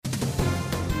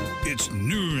It's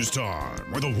news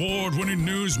time with award-winning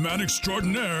newsman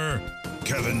extraordinaire,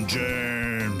 Kevin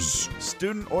James.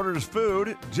 Student orders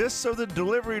food just so the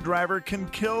delivery driver can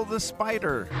kill the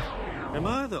spider. Am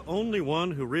I the only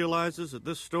one who realizes that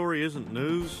this story isn't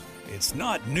news? It's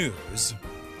not news.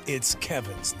 It's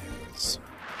Kevin's news.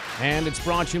 And it's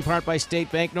brought to you in part by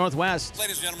State Bank Northwest.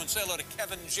 Ladies and gentlemen, say hello to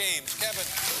Kevin James. Kevin.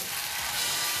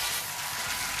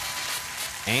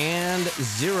 And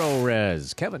Zero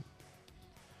Res. Kevin.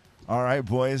 All right,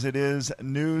 boys, it is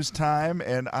news time,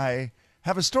 and I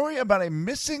have a story about a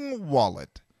missing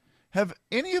wallet. Have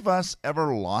any of us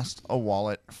ever lost a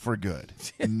wallet for good?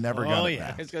 Never got it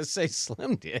back. I was going to say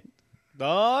Slim did.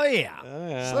 Oh,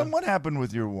 yeah. Slim, what happened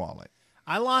with your wallet?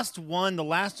 I lost one. The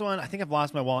last one, I think I've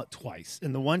lost my wallet twice.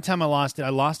 And the one time I lost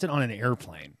it on an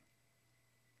airplane.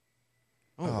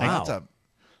 Oh, wow.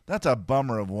 That's a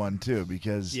bummer of one, too,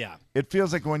 because it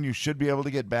feels like when you should be able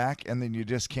to get back, and then you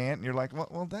just can't, and you're like,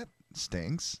 well, that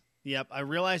stinks. Yep, I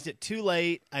realized it too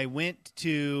late. I went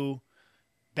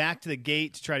back to the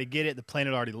gate to try to get it. The plane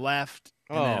had already left,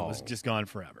 and then it was just gone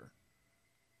forever.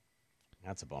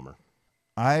 That's a bummer.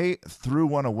 I threw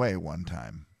one away one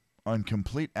time on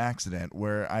complete accident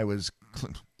where I was,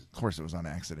 of course it was on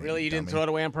accident. Really? You didn't throw it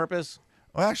away on purpose?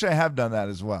 Well, actually, I have done that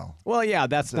as well. Well, yeah,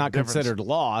 that's not considered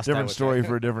lost. Different story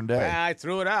for a different day. I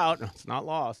threw it out. It's not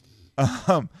lost.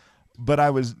 But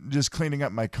I was just cleaning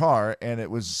up my car, and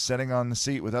it was sitting on the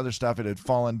seat with other stuff. It had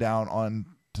fallen down onto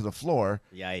the floor.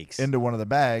 Yikes. Into one of the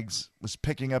bags, was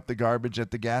picking up the garbage at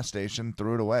the gas station,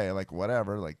 threw it away, like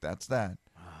whatever, like that's that.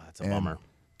 That's a bummer.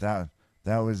 That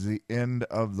was the end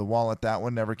of the wallet. That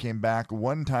one never came back.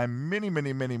 One time,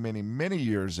 many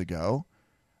years ago,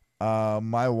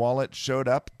 my wallet showed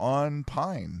up on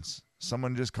Pines.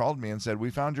 Someone just called me and said, "We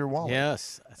found your wallet."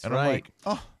 Yes, that's and right. I'm like,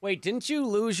 oh. Wait, didn't you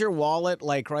lose your wallet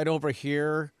like right over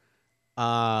here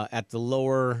at the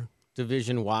lower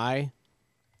Division Y?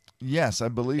 Yes, I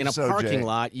believe so, in a parking Jay.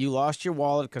 lot, you lost your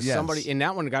wallet because somebody, and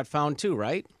that one got found too,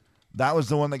 right? That was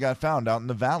the one that got found out in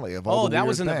the valley of all the that weird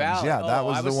was in things. the valley. Yeah, that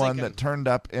was the one thinking... that turned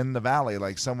up in the valley.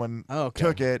 Like someone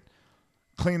took it,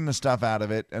 cleaned the stuff out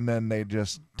of it, and then they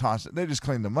just tossed it. They just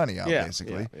cleaned the money out,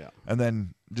 basically. Yeah. And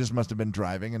then just must have been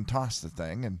driving and tossed the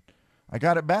thing, and I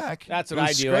got it back. That's what it was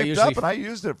I do. Scraped I usually up, and I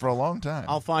used it for a long time.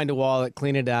 I'll find a wallet,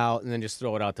 clean it out, and then just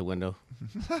throw it out the window.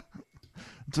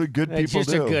 It's what good people do. It's just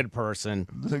a good person.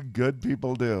 It's what good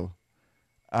people do.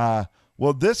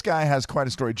 Well, this guy has quite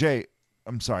a story. Jay,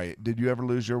 I'm sorry. Did you ever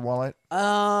lose your wallet?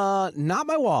 Not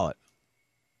my wallet.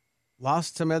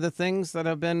 Lost some other things that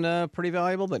have been pretty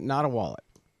valuable, but not a wallet.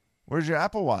 Where's your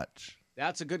Apple Watch?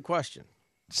 That's a good question.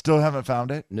 Still haven't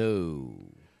found it?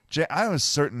 No. Jay, I was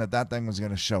certain that thing was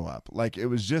going to show up. Like it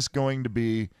was just going to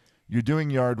be, you're doing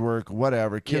yard work,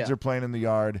 whatever. Kids are playing in the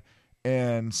yard,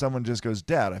 and someone just goes,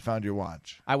 "Dad, I found your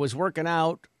watch." I was working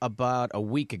out about a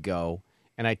week ago,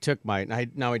 and I took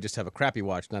now I just have a crappy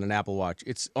watch, not an Apple Watch.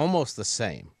 It's almost the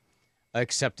same,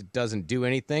 except it doesn't do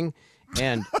anything.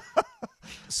 And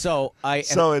so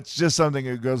it's just something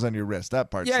that goes on your wrist. That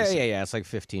part's the same. Yeah. It's like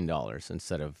 $15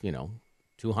 instead of,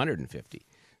 $250.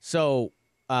 So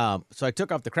I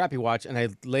took off the crappy watch and I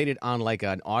laid it on like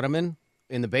an ottoman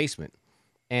in the basement.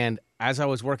 And as I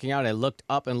was working out, I looked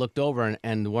up and looked over,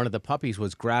 and one of the puppies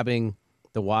was grabbing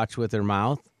the watch with her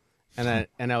mouth. And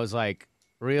I was like,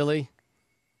 really?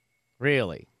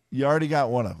 Really? You already got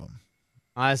one of them.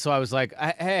 So I was like,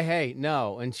 hey,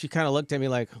 no. And she kind of looked at me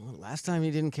like, last time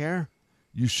you didn't care?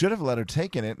 You should have let her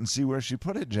take in it and see where she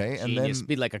put it, Jay. And then just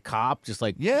be like a cop, just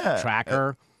like track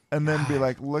her. And then be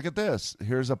like, look at this.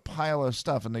 Here's a pile of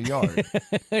stuff in the yard.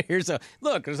 There's a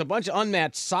bunch of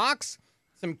unmatched socks,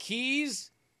 some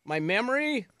keys, my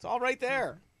memory. It's all right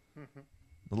there.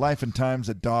 The life and times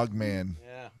of Dog Man.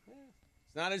 Yeah.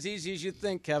 It's not as easy as you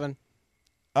think, Kevin.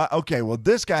 Okay, well,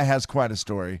 this guy has quite a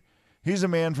story. He's a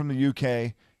man from the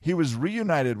UK. He was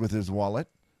reunited with his wallet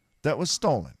that was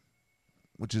stolen,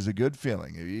 which is a good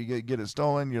feeling. If you get it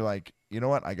stolen, you're like, you know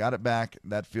what? I got it back.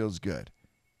 That feels good.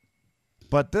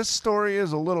 But this story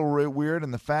is a little weird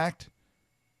in the fact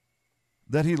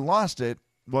that he lost it.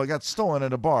 Well, it got stolen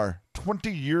at a bar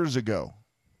 20 years ago.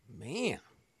 Man.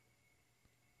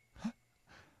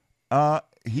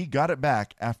 He got it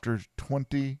back after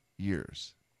 20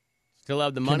 years. Still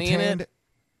have the money in it?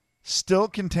 Still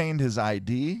contained his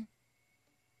ID.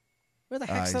 Where the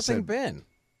heck's that thing been?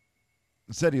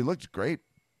 Said he looked great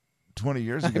 20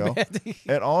 years ago.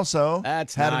 It also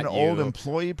had an old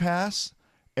employee pass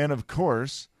and, of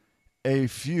course, a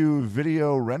few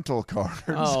video rental cards.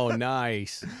 Oh,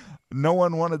 nice. No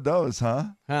one wanted those, huh?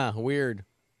 Huh, weird.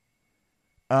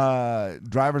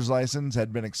 Driver's license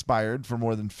had been expired for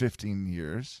more than 15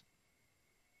 years.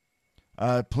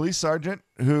 A police sergeant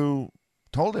who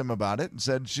told him about it and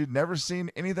said she'd never seen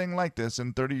anything like this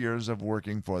in 30 years of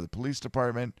working for the police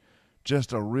department.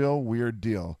 Just a real weird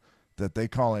deal that they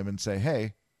call him and say,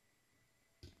 hey,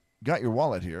 got your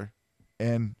wallet here.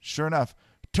 And sure enough,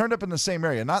 turned up in the same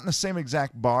area, not in the same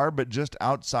exact bar, but just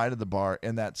outside of the bar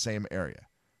in that same area.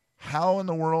 How in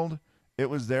the world it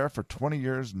was there for 20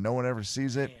 years, no one ever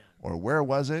sees it, or where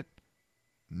was it?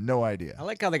 No idea. I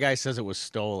like how the guy says it was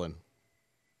stolen.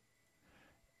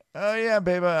 Oh, yeah,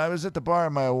 baby, I was at the bar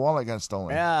and my wallet got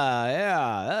stolen.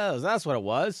 Yeah, that's what it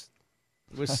was.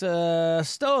 It was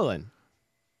stolen.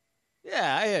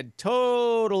 Yeah, I had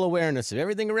total awareness of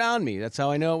everything around me. That's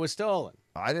how I know it was stolen.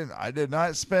 I did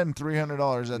not spend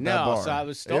 $300 at that bar. No, so it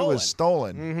was stolen. It was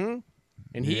stolen. Mm-hmm.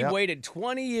 And he Yep. waited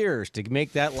 20 years to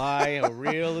make that lie a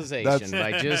realization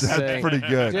by just That's saying, pretty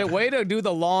good. Way to do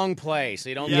the long play so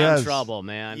you don't get Yes. in trouble,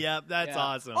 man. Yep, that's Yeah.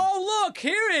 awesome. Oh, look,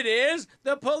 here it is.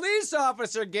 The police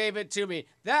officer gave it to me.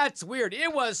 That's weird.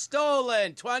 It was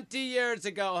stolen 20 years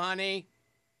ago, honey.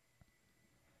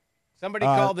 Somebody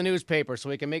call the newspaper so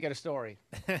we can make it a story.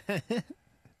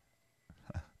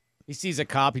 He sees a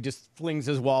cop. He just flings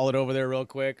his wallet over there real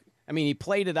quick. I mean, he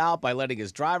played it out by letting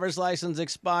his driver's license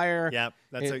expire. Yep,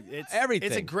 that's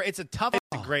everything. It's a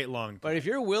great long. But if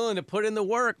you're willing to put in the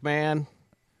work, man.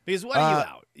 Because what are you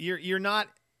out? You're not.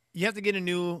 You have to get a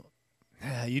new.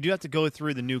 You do have to go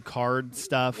through the new card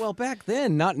stuff. Well, back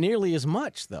then, not nearly as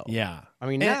much, though. Yeah. I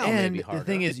mean, now and maybe harder. the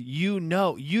thing is, you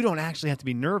don't actually have to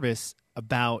be nervous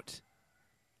about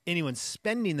anyone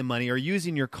spending the money or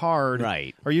using your card,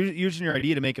 Right. Or using your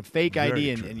ID to make a fake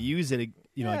Very ID true. and use it,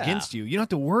 Yeah. against you. You don't have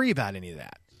to worry about any of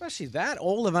that. Especially that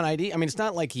old of an ID. I mean, it's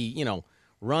not like he,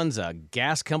 runs a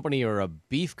gas company or a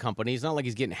beef company. It's not like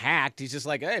he's getting hacked. He's just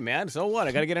like, hey, man, so what?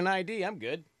 I got to get an ID. I'm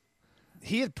good.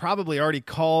 He had probably already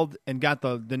called and got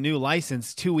the new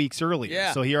license 2 weeks earlier,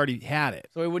 Yeah. so he already had it.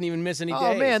 So he wouldn't even miss any days.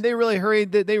 Oh man, they really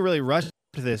hurried. They really rushed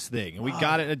to this thing, and we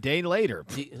got it a day later.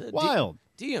 Wild.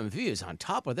 DMV is on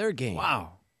top of their game.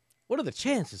 Wow. What are the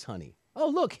chances, honey? Oh,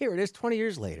 look, here it is 20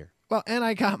 years later. Well, and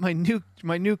I got my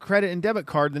new credit and debit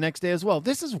card the next day as well.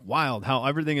 This is wild how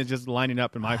everything is just lining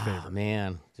up in my Oh, favor.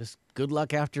 man. Just good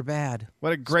luck after bad.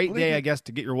 What a great day, I guess,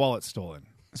 to get your wallet stolen.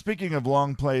 Speaking of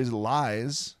long plays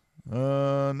lies,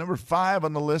 number 5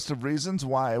 on the list of reasons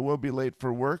why I will be late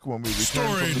for work when we return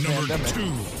Story from the number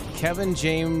pandemic. 2. Kevin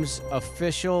James'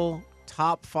 official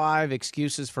top 5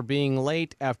 excuses for being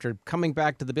late after coming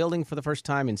back to the building for the first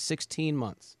time in 16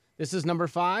 months. This is number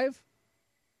 5?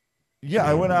 Yeah,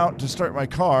 I went out to start my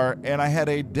car and I had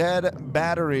a dead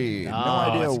battery. No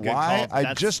idea that's a good why. call. I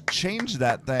That's- just changed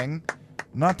that thing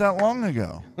not that long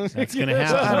ago. That's going to I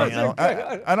happen. don't man.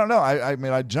 know. I don't know. I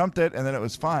mean, I jumped it and then it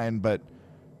was fine, but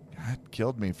it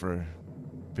killed me for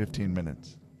 15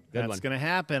 minutes. Good That's one. going to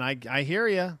happen. I hear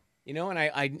you. And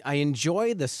I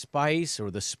enjoy the spice or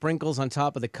the sprinkles on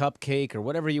top of the cupcake or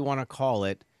whatever you want to call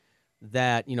it,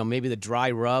 that, maybe the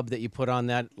dry rub that you put on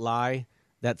that lie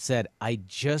that said, I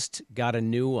just got a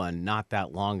new one not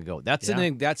that long ago. That's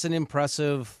an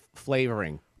impressive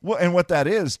flavoring. Well, and what that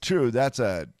is, true, that's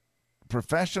a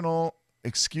professional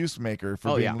excuse maker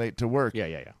for being late to work.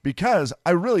 Yeah. Because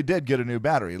I really did get a new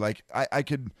battery. Like, I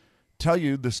could tell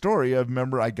you the story of,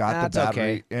 remember, I got That's the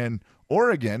battery in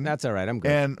Oregon. That's all right. I'm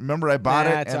good. And remember, I bought it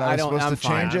That's- and I was supposed I'm to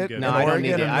fine. change I'm it good. in No, I don't Oregon, need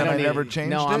it. and I then don't I need never it.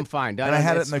 changed No, it. I'm fine. And I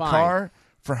had it It's in the fine. car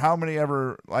for how many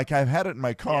ever? Like, I've had it in my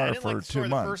I car didn't for like the 2 story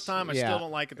months. the first time. I Yeah. still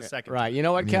don't like it the second Right. time. You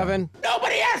know what, Kevin?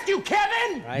 Nobody asked you,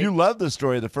 Kevin! Right? You loved the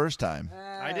story the first time.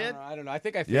 I did? I don't know. I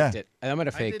think I faked Yeah. it. I'm going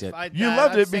to fake it. You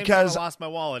loved it same time because- I lost my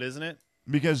wallet, isn't it?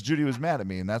 Because Judy was mad at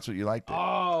me, and that's what you liked it.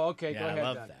 Oh, okay. Yeah, Go ahead. I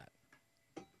love Don. that.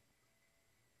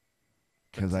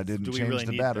 Because I didn't Do we change really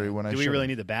the need battery when I Do we should've. really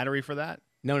need the battery for that?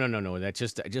 No. That's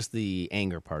just the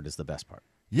anger part is the best part.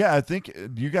 Yeah, I think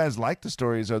you guys like the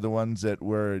stories are the ones that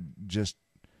were just,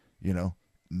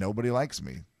 nobody likes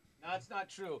me. No, it's not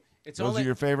true. It's Those only are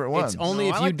your favorite ones. It's only No,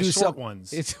 if I you like the do short some-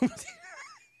 ones. It's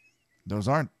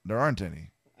There aren't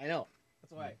any. I know.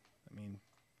 That's why. I mean,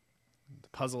 the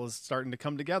puzzle is starting to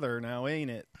come together now,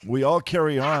 ain't it? We all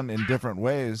carry on in different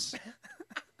ways.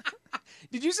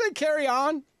 Did you say carry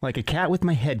on? Like a cat with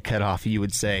my head cut off, you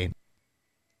would say.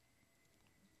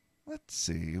 Let's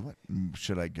see. What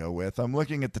should I go with? I'm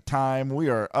looking at the time. We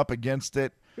are up against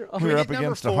it. Can We're we up get number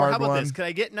against 4? a hard How about one. this? Could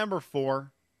I get number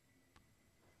 4?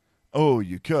 Oh,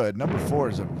 you could. Number 4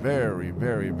 is a very,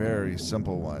 very, very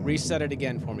simple one. Reset it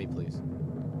again for me, please.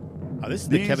 This is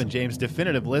the These- Kevin James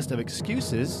definitive list of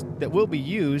excuses that will be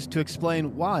used to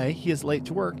explain why he is late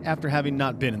to work after having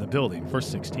not been in the building for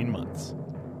 16 months.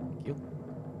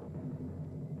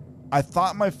 I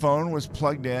thought my phone was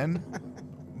plugged in,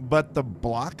 but the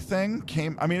block thing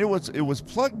came. I mean, it was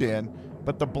plugged in,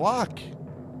 but the block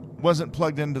wasn't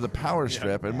plugged into the power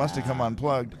strip. It must have come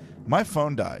unplugged. My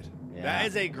phone died. Yeah. That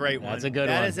is a great one. That's a good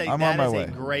one. I'm on my way. A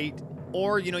great.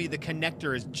 Or the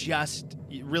connector is just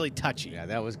really touchy. Yeah,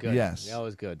 that was good. Yes. That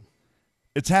was good.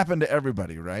 It's happened to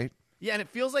everybody, right? Yeah, and it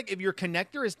feels like if your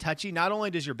connector is touchy, not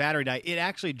only does your battery die, it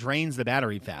actually drains the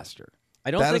battery faster.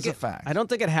 That is a fact. I don't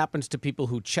think it happens to people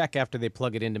who check after they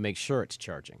plug it in to make sure it's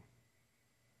charging.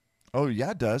 Oh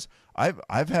yeah, it does.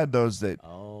 I've had those that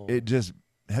it just.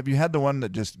 Have you had the one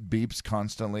that just beeps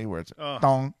constantly, where it's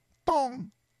dong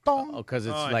dong dong? Oh, because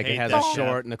it's I like it hate has that a shit.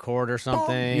 short in the cord or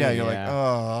something. Yeah, you're like,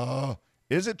 oh,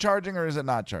 is it charging or is it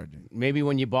not charging? Maybe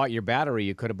when you bought your battery,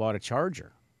 you could have bought a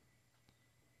charger.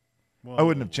 I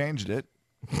wouldn't have changed it.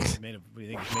 What do you think it's made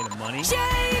of money?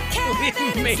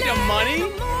 We made of money?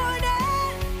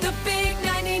 The big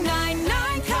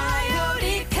 99.9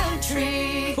 Coyote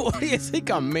Country. What do you think?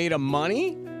 I'm made of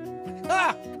money?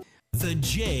 Ah! The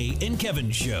Jay and Kevin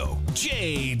Show.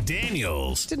 Jay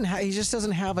Daniels. He just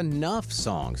doesn't have enough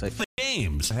songs.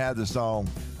 James. I had the song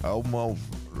almost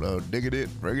digging it,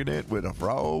 frigging it with a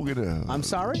frog in a. I'm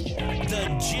sorry?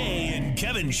 The Jay and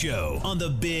Kevin Show on the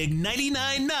big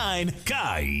 99.9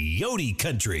 Coyote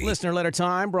Country. Listener letter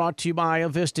time brought to you by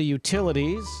Avista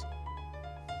Utilities.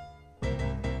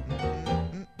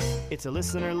 It's a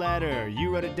listener letter.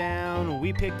 You wrote it down.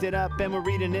 We picked it up and we're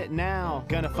reading it now.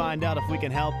 Gonna find out if we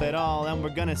can help at all. And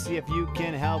we're gonna see if you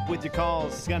can help with your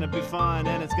calls. It's gonna be fun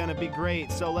and it's gonna be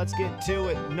great. So let's get to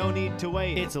it. No need to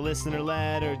wait. It's a listener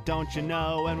letter, don't you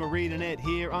know? And we're reading it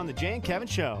here on the Jay and Kevin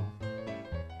Show.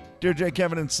 Dear Jay,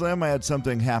 Kevin, and Slim, I had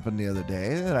something happen the other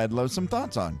day that I'd love some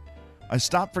thoughts on. I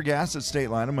stopped for gas at State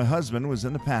Line and my husband was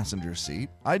in the passenger seat.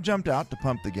 I jumped out to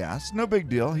pump the gas. No big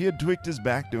deal. He had tweaked his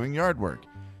back doing yard work.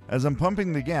 As I'm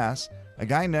pumping the gas, a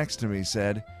guy next to me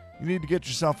said, "You need to get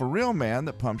yourself a real man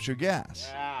that pumps your gas."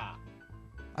 Yeah.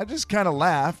 I just kind of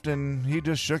laughed, and he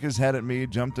just shook his head at me,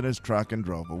 jumped in his truck, and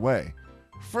drove away.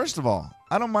 First of all,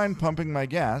 I don't mind pumping my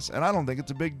gas, and I don't think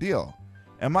it's a big deal.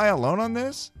 Am I alone on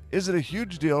this? Is it a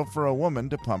huge deal for a woman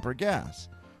to pump her gas?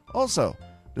 Also,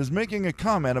 does making a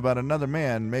comment about another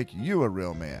man make you a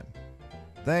real man?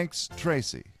 Thanks,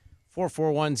 Tracy.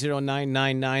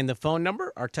 4410999, the phone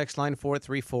number. Our text line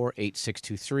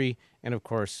 434-8623. And, of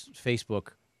course, Facebook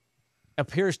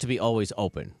appears to be always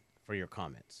open for your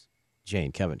comments. Jay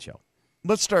and Kevin Show.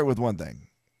 Let's start with one thing.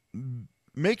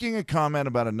 Making a comment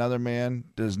about another man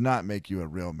does not make you a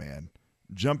real man.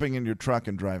 Jumping in your truck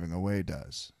and driving away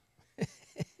does.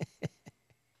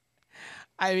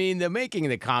 I mean, the making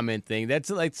the comment thing,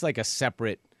 that's like a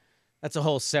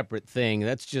whole separate thing.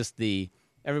 That's just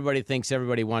everybody thinks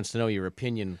everybody wants to know your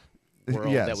opinion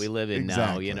world Yes, that we live in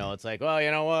exactly. now. It's like, well, you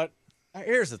know what?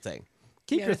 Here's the thing.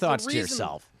 Keep your thoughts to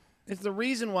yourself. It's the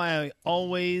reason why I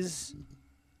always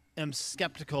am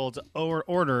skeptical to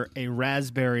order a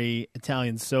raspberry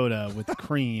Italian soda with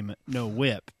cream, no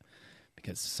whip.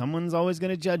 Because someone's always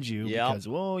going to judge you because,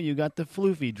 whoa, you got the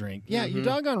floofy drink. Yeah, you're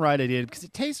doggone right I did because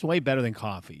it tastes way better than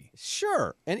coffee.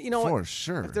 Sure. And you know For what?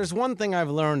 sure. If there's one thing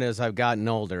I've learned as I've gotten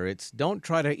older, it's don't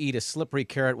try to eat a slippery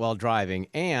carrot while driving.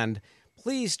 And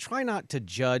please try not to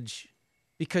judge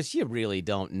because you really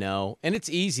don't know. And it's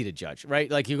easy to judge,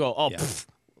 right? Like you go,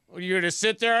 you're going to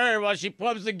sit there while she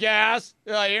pumps the gas?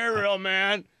 Oh, you're a real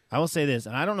man. I will say this,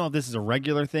 and I don't know if this is a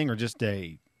regular thing or just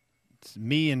it's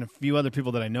me and a few other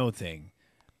people that I know thing.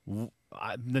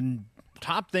 The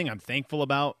top thing I'm thankful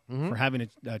about for having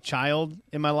a child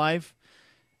in my life,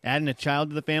 adding a child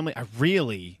to the family, I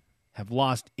really have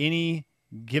lost any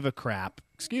give a crap,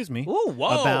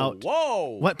 about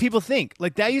what people think.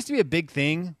 Like that used to be a big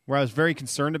thing where I was very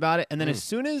concerned about it. And then as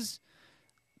soon as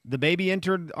the baby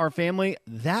entered our family,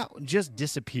 that just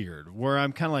disappeared where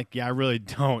I'm kind of like, yeah, I really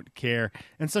don't care.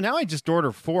 And so now I just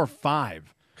order 4 or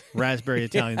 5 raspberry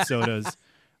Italian sodas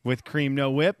with cream,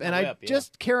 no whip, and I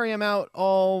just carry them out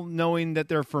all knowing that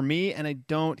they're for me, and I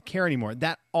don't care anymore.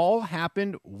 That all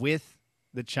happened with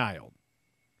the child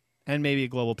and maybe a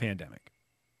global pandemic.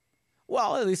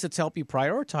 Well, at least it's helped you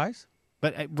prioritize.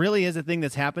 But it really is a thing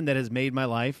that's happened that has made my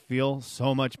life feel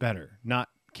so much better, not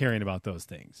caring about those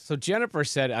things. So Jennifer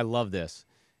said, I love this.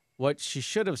 What Tracy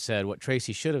should have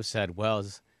said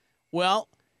was, well,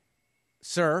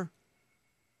 sir,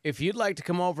 if you'd like to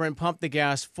come over and pump the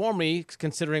gas for me,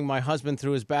 considering my husband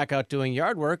threw his back out doing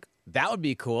yard work, that would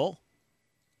be cool.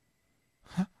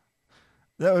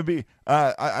 That would be,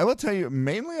 I will tell you,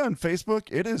 mainly on Facebook,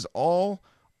 it is all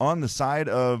on the side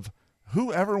of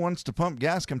whoever wants to pump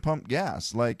gas can pump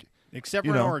gas. Like, except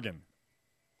for in Oregon.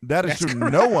 That is true.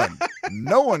 No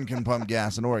one can pump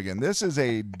gas in Oregon. This is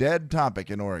a dead topic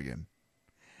in Oregon.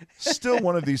 Still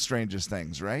one of the strangest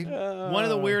things, right? One of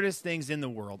the weirdest things in the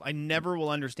world. I never will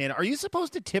understand. Are you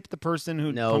supposed to tip the person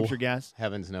who No. pumps your gas?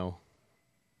 Heavens, no.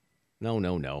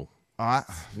 No. I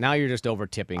Now you're just over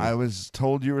tipping. was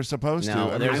told you were supposed No,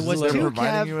 to. I there's mean, literally- they're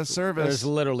providing Kev, you a service. There's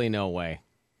literally no way.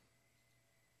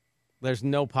 There's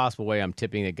no possible way I'm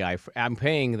tipping a guy. I'm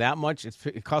paying that much.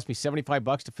 It cost me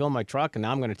 $75 to fill my truck, and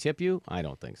now I'm going to tip you? I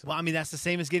don't think so. Well, I mean, that's the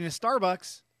same as getting a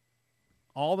Starbucks.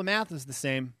 All the math is the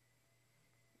same.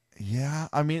 Yeah,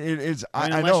 I mean, it's. I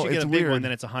mean, I unless know you get it's a big weird. one,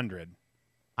 then it's 100.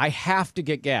 I have to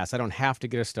get gas. I don't have to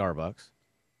get a Starbucks.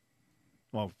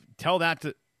 Well, tell that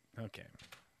to. Okay,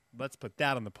 let's put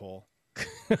that on the poll.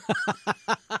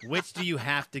 Which do you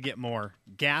have to get more,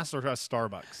 gas or a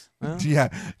Starbucks? Yeah,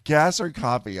 gas or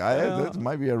coffee. That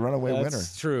might be a runaway winner.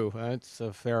 That's true. That's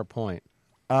a fair point.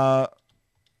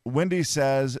 Wendy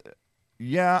says,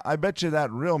 "Yeah, I bet you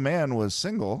that real man was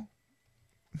single."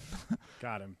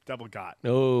 Got him. Double got.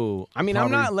 No. I mean, I'm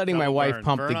Probably not letting my Double wife burn.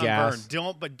 pump Burn the on gas.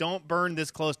 burn. Don't burn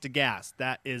this close to gas.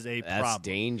 That is a That's problem.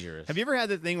 dangerous. Have you ever had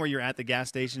the thing where you're at the gas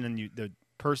station and the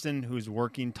person who's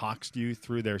working talks to you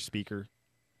through their speaker?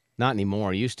 Not anymore.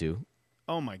 I used to.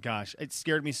 Oh my gosh, it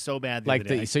scared me so bad. Like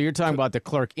other day. so you're talking about the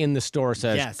clerk in the store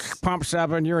says, Yes. "Pump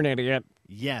 7, you're an idiot."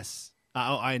 Yes.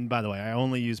 And by the way, I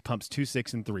only use pumps 2,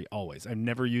 6, and 3 always. I've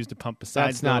never used a pump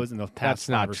besides those in the past That's 5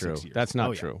 not or true. 6 years. That's not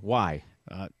Oh, yeah. true. Why?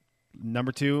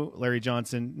 Number 2, Larry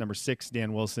Johnson. Number 6,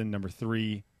 Dan Wilson. Number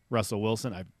 3, Russell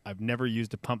Wilson. I've never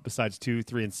used a pump besides 2,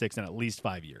 3, and 6 in at least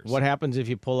 5 years. What happens if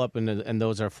you pull up and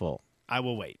those are full? I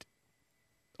will wait.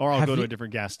 Or I'll Have go to you- a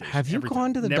different gas station. Have you every gone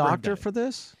time. to the Never doctor done it. for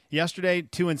this? Yesterday,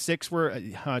 2 and 6 were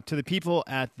to the people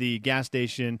at the gas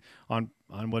station on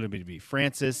what did it be?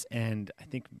 Francis and I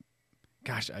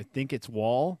think it's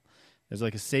Wall. There's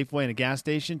like a Safeway and a gas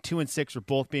station. 2 and 6 were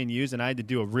both being used, and I had to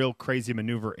do a real crazy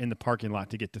maneuver in the parking lot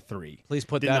to get to 3. Please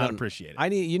put Did that not on. appreciate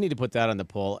it. You need to put that on the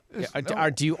poll.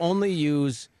 Do you only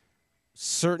use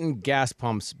certain gas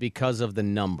pumps because of the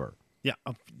number? Yeah.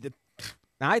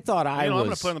 Now, I thought I'm going to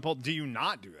was put on the poll. Do you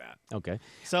not do that? okay.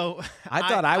 So I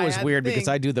thought I was had weird the because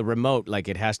thing- I do the remote. Like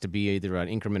it has to be either an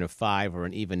increment of 5 or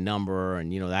an even number,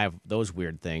 and I have those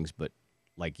weird things. But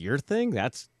like your thing,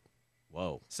 that's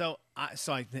whoa. So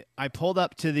I pulled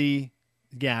up to the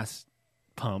gas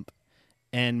pump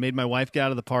and made my wife get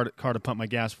out of the car to pump my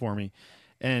gas for me.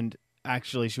 And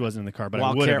actually, she wasn't in the car, but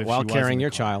I would have if while she was carrying in the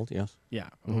your car. child. Yes. Yeah,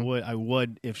 I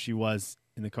would if she was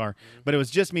in the car. But it was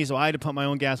just me, so I had to pump my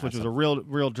own gas, which was a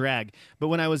real drag. But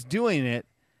when I was doing it,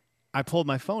 I pulled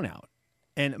my phone out,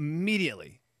 and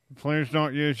immediately, please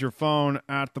don't use your phone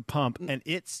at the pump, and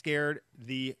it scared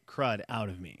the crud out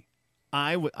of me.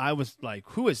 I was like,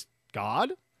 who is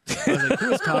God? I was like,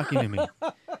 who is talking to me?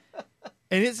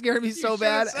 And it scared me so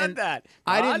bad. And that.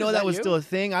 I didn't know is that was you? still a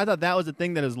thing. I thought that was a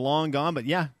thing that is long gone. But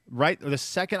yeah, right the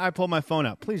second I pulled my phone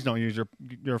out, please don't use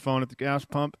your phone at the gas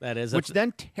pump. That is which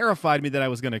then terrified me that I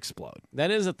was going to explode.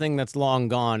 That is a thing that's long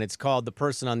gone. It's called the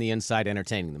person on the inside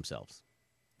entertaining themselves.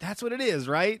 That's what it is,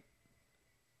 right?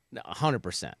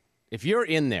 100%. If you're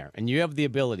in there and you have the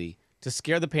ability to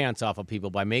scare the pants off of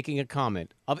people by making a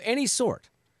comment of any sort,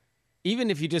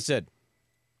 even if you just said,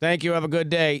 "Thank you, have a good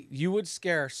day," you would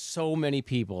scare so many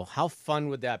people. How fun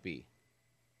would that be?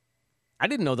 I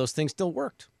didn't know those things still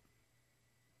worked.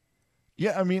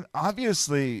 Yeah, I mean,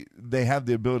 obviously they have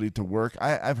the ability to work.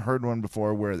 I've heard one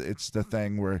before where it's the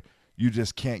thing where you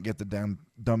just can't get the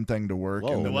dumb thing to work,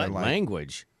 Whoa, and then what they're like,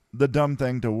 language? the dumb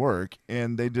thing to work,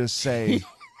 and they just say,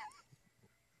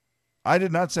 I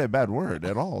did not say a bad word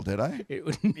at all, did I?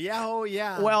 Yeah, oh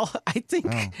yeah. Well, I think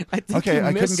Okay, you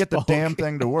I couldn't get the misspoke. damn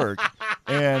thing to work,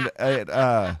 and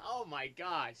Oh my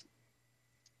gosh.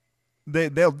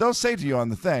 they'll say to you on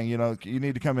the thing, you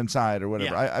need to come inside or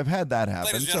whatever. Yeah. I've had that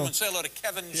happen. Ladies and So gentlemen, say hello to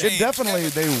Kevin James. it definitely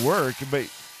they work, but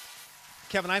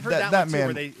Kevin, I've heard that that,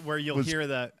 one too, man where you'll was- hear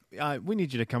the we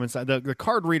need you to come inside. The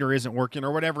card reader isn't working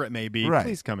or whatever it may be. Right.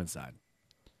 Please come inside.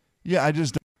 yeah, I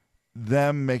just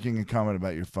them making a comment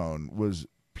about your phone was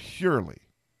purely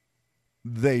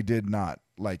they did not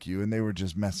like you and they were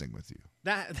just messing with you.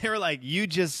 They were like, you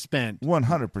just spent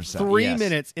 100%. 3 yes.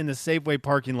 minutes in the Safeway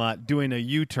parking lot doing a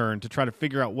U-turn to try to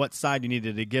figure out what side you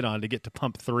needed to get on to get to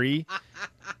pump 3.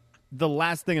 The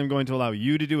last thing I'm going to allow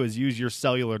you to do is use your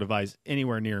cellular device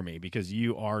anywhere near me because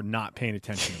you are not paying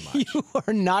attention to much. You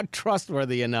are not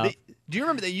trustworthy enough. Do you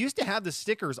remember they used to have the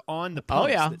stickers on the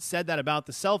pumps yeah. that said that about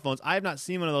the cell phones? I have not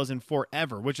seen one of those in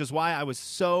forever, which is why I was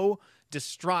so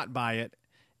distraught by it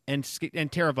and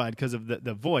terrified because of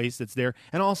the voice that's there.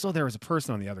 And also there was a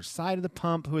person on the other side of the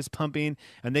pump who was pumping,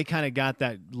 and they kind of got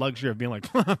that luxury of being like,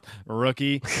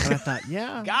 rookie. And I thought,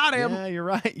 yeah. Got him. Yeah, you're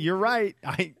right. You're right.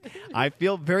 I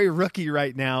feel very rookie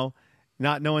right now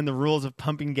not knowing the rules of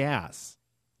pumping gas.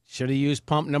 Should have used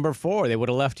pump number 4. They would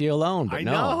have left you alone. But I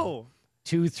no. know.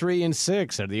 2, 3, and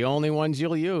 6 are the only ones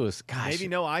you'll use. Gosh. Maybe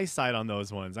no eyesight on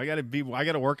those ones. I got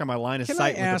to work on my line of Can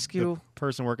sight I with ask you- the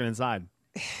person working inside.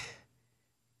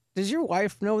 Does your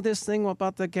wife know this thing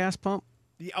about the gas pump?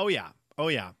 Oh yeah.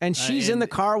 And she's in the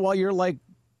car while you're like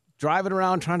driving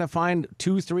around trying to find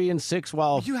 2, 3, and 6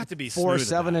 while You have to be 4, smooth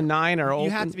 7, about and 9 are open. You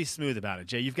have to be smooth about it,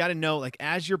 Jay. You've got to know, like,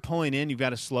 as you're pulling in, you've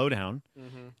got to slow down.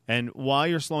 And while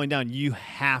you're slowing down, you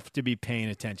have to be paying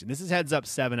attention. This is heads up,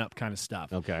 7 up kind of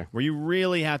stuff. Okay. Where you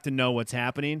really have to know what's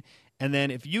happening. And then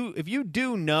if you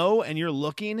do know and you're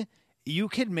looking, you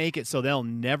can make it so they'll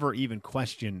never even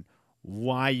question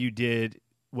why you did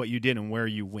what you did and where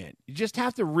you went. You just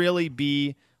have to really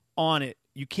be on it.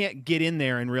 You can't get in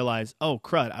there and realize, oh,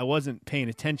 crud, I wasn't paying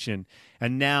attention,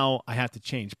 and now I have to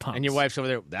change pumps. And your wife's over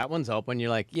there, that one's open. You're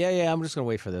like, yeah, I'm just going to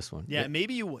wait for this one. Yeah,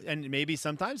 maybe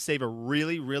sometimes save a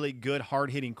really, really good,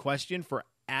 hard-hitting question for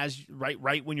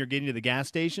right when you're getting to the gas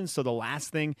station. So the last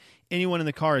thing anyone in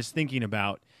the car is thinking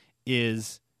about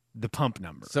is the pump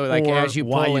number. So, like, or as you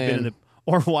why pull you've been in-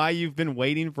 or why you've been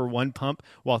waiting for one pump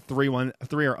while three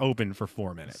are open for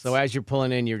 4 minutes. So as you're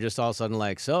pulling in, you're just all of a sudden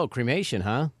like, so cremation,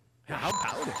 huh? How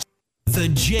about it? The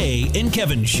Jay and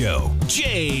Kevin Show.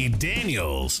 Jay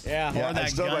Daniels. Yeah. Yeah, Or I that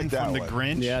still gun like that from the one.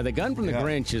 Grinch. Yeah, the gun from the Yeah.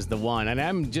 Grinch is the one. And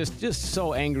I'm just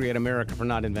so angry at America for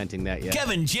not inventing that yet.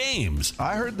 Kevin James.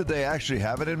 I heard that they actually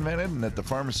have it invented and that the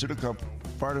pharmaceutical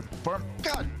God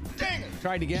dang it.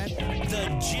 Tried again?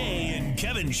 The Jay and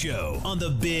Kevin Show on the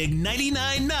Big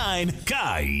 99.9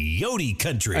 Coyote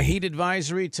Country. A heat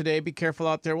advisory today. Be careful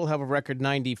out there. We'll have a record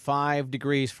 95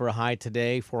 degrees for a high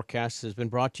today. Forecast has been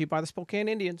brought to you by the Spokane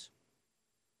Indians.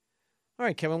 All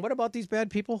right, Kevin, what about these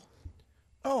bad people?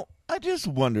 Oh, I just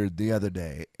wondered the other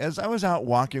day, as I was out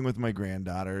walking with my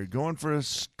granddaughter, going for a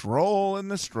stroll in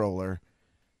the stroller,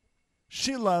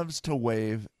 she loves to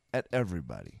wave at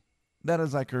everybody. That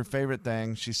is like her favorite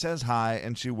thing. She says hi,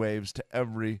 and she waves to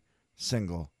every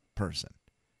single person,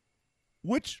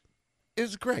 which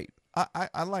is great.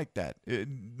 I like that. It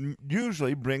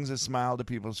usually brings a smile to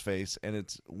people's face, and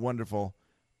it's wonderful.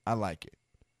 I like it.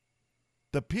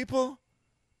 The people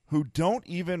who don't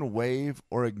even wave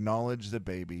or acknowledge the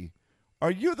baby,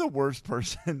 are you the worst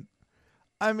person?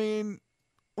 I mean,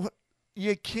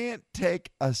 you can't take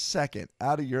a second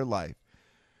out of your life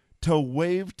to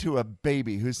wave to a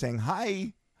baby who's saying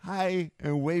hi,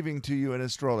 and waving to you in a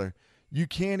stroller. You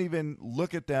can't even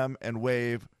look at them and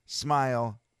wave,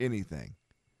 smile, anything.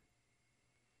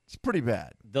 It's pretty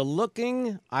bad. The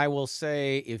looking, I will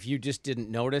say, if you just didn't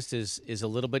notice, is a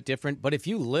little bit different. But if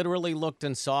you literally looked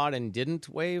and saw it and didn't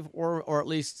wave, or at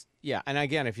least, yeah. And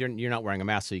again, if you're not wearing a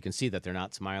mask, so you can see that they're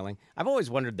not smiling. I've always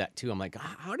wondered that too. I'm like,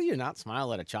 how do you not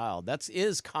smile at a child? That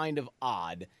is kind of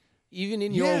odd. Even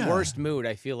in your worst mood,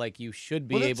 I feel like you should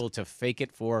be able to fake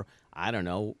it for, I don't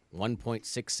know,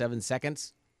 1.67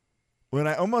 seconds. When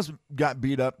I almost got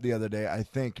beat up the other day, I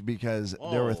think because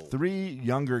there were Whoa. 3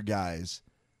 younger guys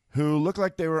who looked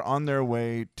like they were on their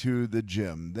way to the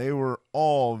gym. They were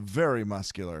all very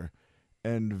muscular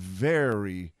and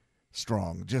very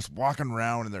strong, just walking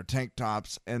around in their tank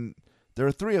tops. And there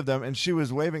were 3 of them, and she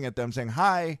was waving at them saying,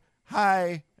 hi,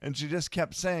 and she just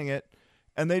kept saying it.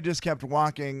 And they just kept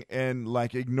walking and,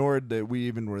 like, ignored that we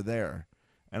even were there.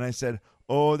 And I said,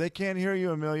 oh, they can't hear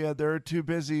you, Amelia. They're too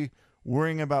busy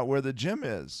worrying about where the gym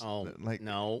is. Oh, like,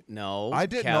 no. I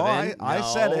didn't Kevin, know. I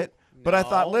said it. But I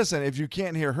thought, no. listen, if you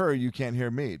can't hear her, you can't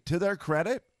hear me. To their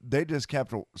credit, they just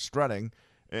kept strutting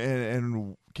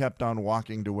and kept on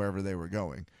walking to wherever they were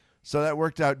going. So that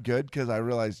worked out good because I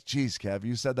realized, geez, Kev,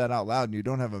 you said that out loud and you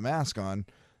don't have a mask on.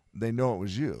 They know it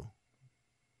was you.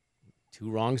 2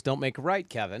 wrongs don't make a right,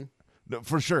 Kevin. No,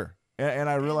 for sure. And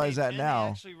I realize that now.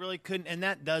 They actually really couldn't, and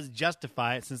that does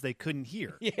justify it since they couldn't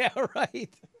hear. Yeah, right.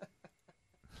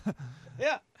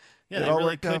 yeah. Yeah, It they all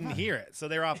really worked out couldn't fine. hear it, so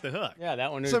they're off the hook. Yeah,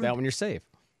 that one So- you're safe.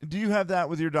 Do you have that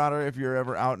with your daughter if you're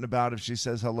ever out and about, if she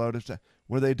says hello,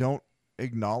 where they don't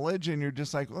acknowledge and you're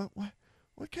just like,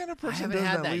 what kind of I person haven't doesn't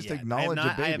had at that least yet. acknowledge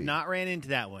a baby? I have not ran into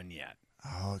that one yet.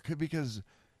 Oh, it could be because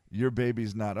your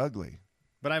baby's not ugly.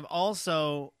 But I've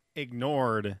also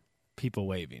ignored people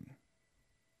waving.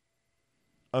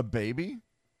 A baby?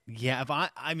 Yeah,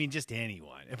 I mean, just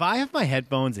anyone. If I have my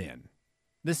headphones in,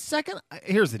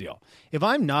 here's the deal. If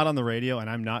I'm not on the radio and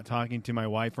I'm not talking to my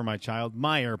wife or my child,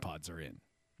 my AirPods are in.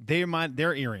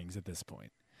 They're earrings at this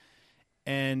point.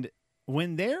 And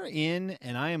when they're in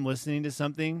and I am listening to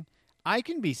something, I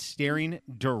can be staring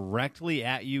directly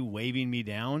at you, waving me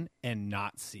down, and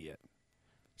not see it.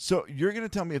 So you're going to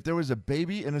tell me if there was a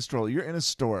baby in a stroller, you're in a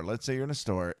store, let's say you're in a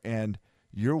store, and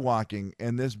you're walking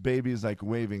and this baby's like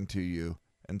waving to you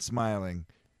and smiling,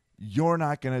 you're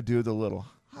not going to do the little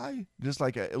hi, just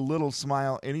like a little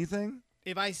smile, anything?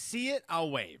 If I see it,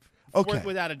 I'll wave. Okay.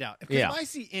 Without a doubt. Because if I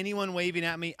see anyone waving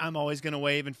at me, I'm always going to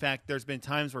wave. In fact, there's been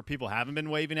times where people haven't been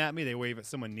waving at me. They wave at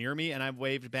someone near me, and I've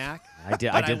waved back. I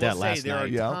did that last there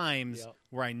night. There are times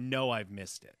where I know I've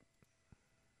missed it.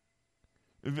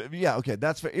 Yeah, okay,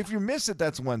 that's fair. If you miss it,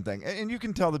 that's one thing. And you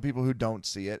can tell the people who don't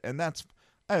see it, and I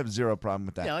have zero problem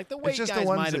with that. Yeah, like the It's wait just guys the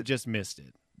ones might have that just missed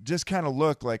it. just kind of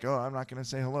look like, oh, I'm not going to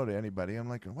say hello to anybody. I'm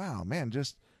like, wow, man,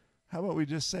 how about we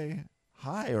just say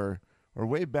hi or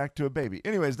wave back to a baby?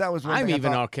 Anyways, that was one I'm thing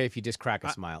even I thought, okay if you just crack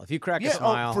a smile. If you crack Yeah, a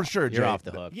smile, for sure, you're Jay. off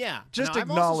the hook. Yeah. Just Now, I've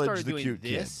also acknowledge started the doing cute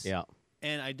this, kid. Yeah.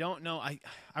 And I don't know. I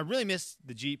really miss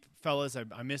the Jeep, fellas.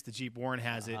 I miss the Jeep. Warren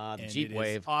has it. The and Jeep it is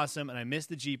Wave. awesome. And I miss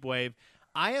the Jeep Wave.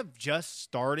 I have just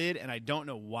started, and I don't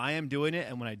know why I'm doing it.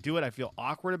 And when I do it, I feel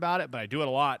awkward about it, but I do it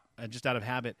a lot just out of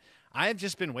habit. I have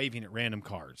just been waving at random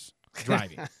cars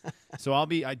driving. So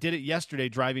I did it yesterday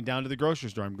driving down to the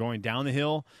grocery store. I'm going down the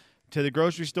hill to the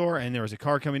grocery store, and there was a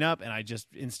car coming up, and I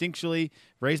just instinctually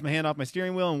raised my hand off my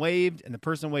steering wheel and waved, and the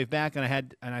person waved back, and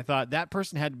I thought that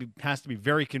person has to be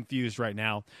very confused right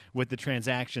now with the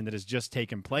transaction that has just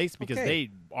taken place because they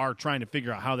are trying to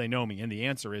figure out how they know me, and the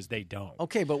answer is they don't.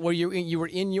 Okay, but you were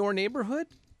in your neighborhood?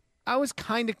 I was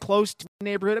kind of close to the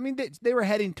neighborhood. I mean, they were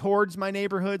heading towards my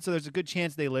neighborhood, so there's a good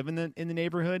chance they live in the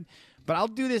neighborhood. But I'll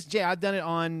do this, Jay. I've done it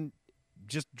on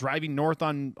just driving north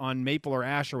on Maple or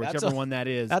Ash or whichever one that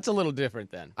is. That's a little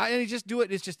different then. I just do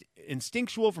it. It's just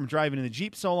instinctual from driving in the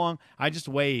Jeep so long. I just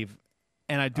wave,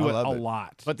 and I do it a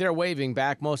lot. But they're waving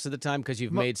back most of the time because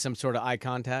you've made some sort of eye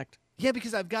contact? Yeah,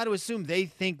 because I've got to assume they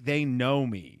think they know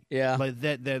me. Yeah. Like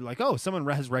that they're like, oh, someone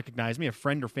has recognized me. A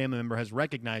friend or family member has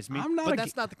recognized me. But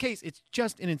that's not the case. It's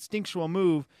just an instinctual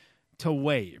move to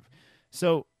wave.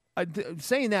 So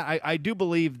saying that, I do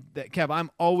believe that, Kev,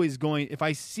 I'm always going, if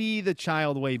I see the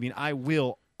child waving, I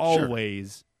will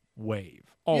always wave.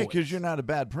 Always. Yeah, because you're not a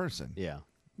bad person. Yeah.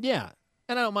 Yeah,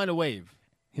 and I don't mind a wave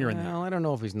here and there. Well, I don't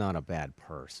know if he's not a bad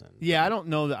person. Yeah, I don't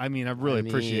know that. I mean, I really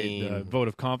appreciate the vote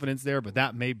of confidence there, but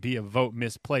that may be a vote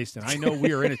misplaced. And I know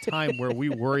we are in a time where we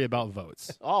worry about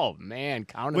votes. Oh, man.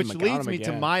 Which leads me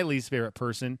to my least favorite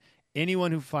person,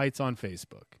 anyone who fights on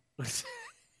Facebook.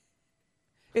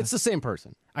 It's the same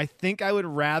person. I think I would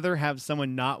rather have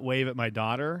someone not wave at my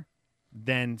daughter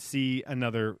than see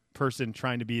another person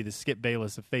trying to be the Skip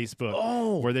Bayless of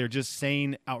Facebook where they're just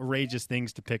saying outrageous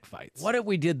things to pick fights. What if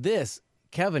we did this?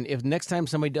 Kevin, if next time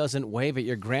somebody doesn't wave at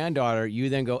your granddaughter, you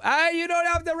then go, you don't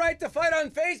have the right to fight on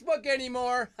Facebook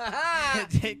anymore.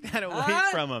 Take that away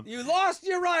from them. You lost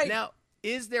your right. Now,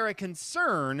 is there a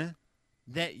concern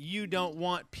that you don't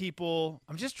want people...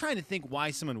 I'm just trying to think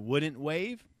why someone wouldn't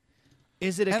wave.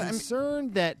 Is it a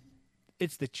concern that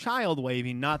it's the child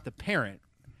waving, not the parent?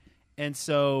 And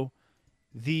so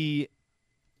the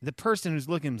person who's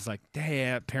looking is like, hey,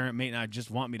 that parent may not just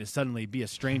want me to suddenly be a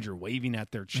stranger waving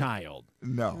at their child.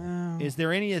 No. Is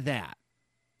there any of that?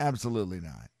 Absolutely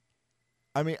not.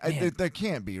 I mean, there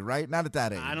can't be, right? Not at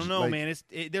that age. I don't know, man.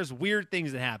 There's weird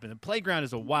things that happen. The playground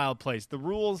is a wild place. The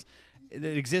rules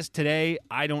that exist today,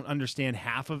 I don't understand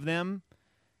half of them.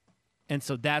 And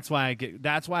so that's why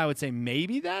I would say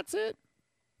maybe that's it.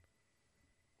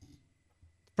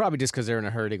 Probably just because they're in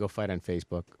a hurry to go fight on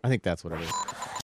Facebook. I think that's what it is.